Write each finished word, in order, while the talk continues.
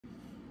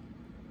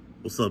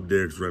What's up,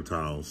 Derek's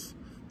Reptiles?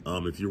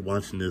 If you're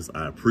watching this,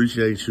 I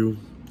appreciate you.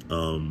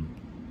 Even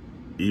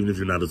if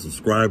you're not a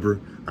subscriber,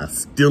 I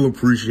still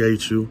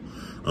appreciate you.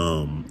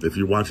 If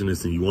you're watching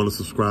this and you want to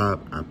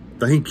subscribe, I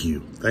thank you.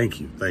 Thank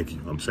you.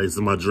 I'm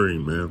chasing my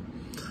dream, man.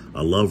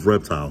 I love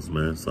reptiles,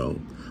 man. So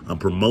I'm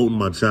promoting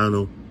my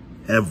channel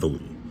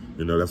heavily.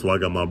 You know, that's why I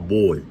got my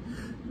boy,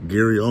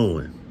 Gary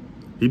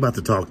Owen. He about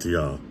to talk to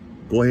y'all.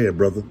 Go ahead,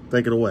 brother.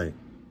 Take it away.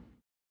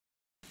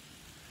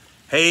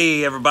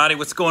 Hey, everybody.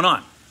 What's going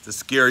on? This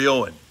is Gary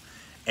Owen.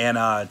 And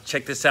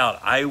check this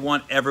out. I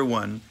want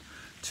everyone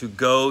to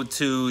go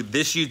to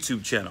this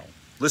YouTube channel.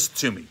 Listen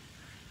to me.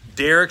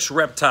 Derek's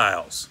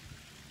Reptiles.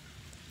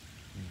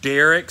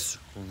 Derek's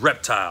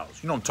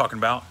Reptiles. You know what I'm talking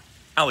about.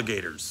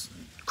 Alligators,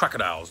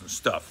 crocodiles, and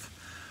stuff.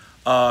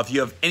 If you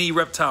have any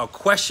reptile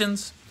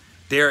questions,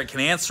 Derek can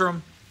answer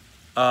them.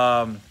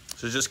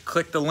 So just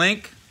click the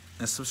link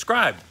and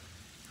subscribe.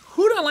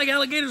 Who don't like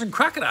alligators and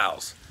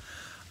crocodiles?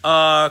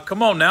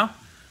 Come on now.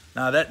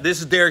 Now this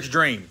is Derek's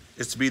dream,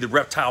 is to be the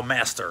reptile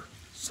master.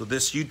 So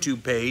this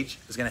YouTube page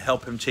is going to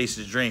help him chase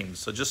his dreams.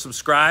 So just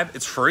subscribe.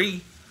 It's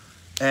free.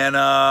 And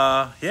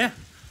yeah,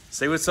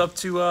 say what's up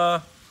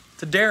to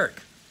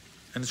Derek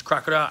and his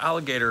crocodile,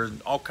 alligator,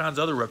 and all kinds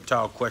of other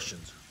reptile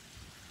questions.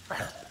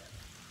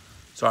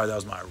 Sorry, that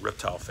was my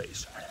reptile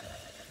face.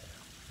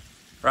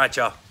 All right,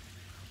 y'all.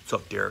 What's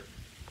up, Derek?